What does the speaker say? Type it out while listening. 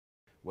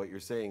what you're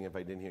saying, if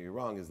I didn't hear you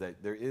wrong, is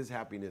that there is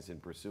happiness in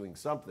pursuing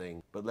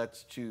something, but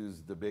let's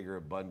choose the bigger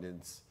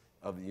abundance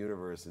of the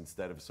universe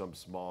instead of some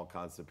small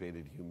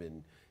constipated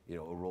human, a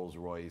Rolls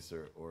Royce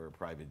or a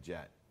private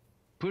jet.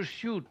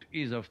 Pursuit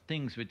is of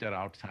things which are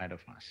outside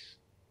of us.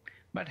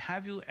 But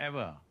have you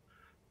ever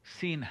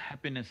seen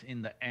happiness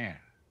in the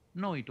air?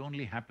 No, it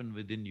only happened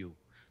within you.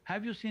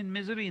 Have you seen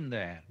misery in the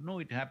air? No,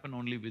 it happened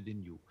only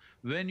within you.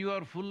 When you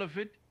are full of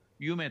it,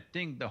 you may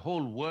think the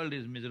whole world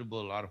is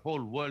miserable or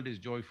whole world is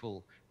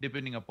joyful,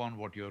 depending upon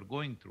what you are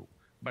going through.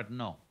 But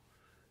no,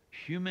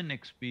 human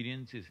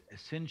experience is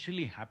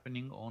essentially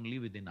happening only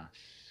within us.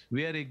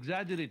 We are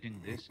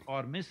exaggerating this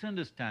or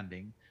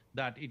misunderstanding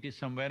that it is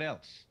somewhere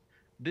else.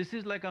 This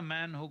is like a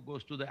man who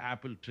goes to the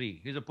apple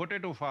tree. He's a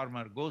potato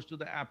farmer, goes to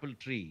the apple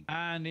tree,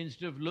 and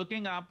instead of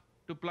looking up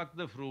to pluck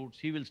the fruits,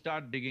 he will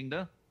start digging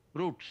the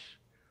roots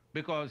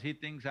because he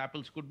thinks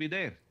apples could be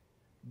there.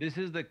 This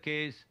is the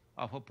case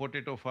of a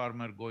potato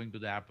farmer going to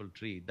the apple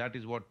tree. That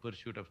is what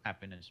pursuit of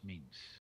happiness means.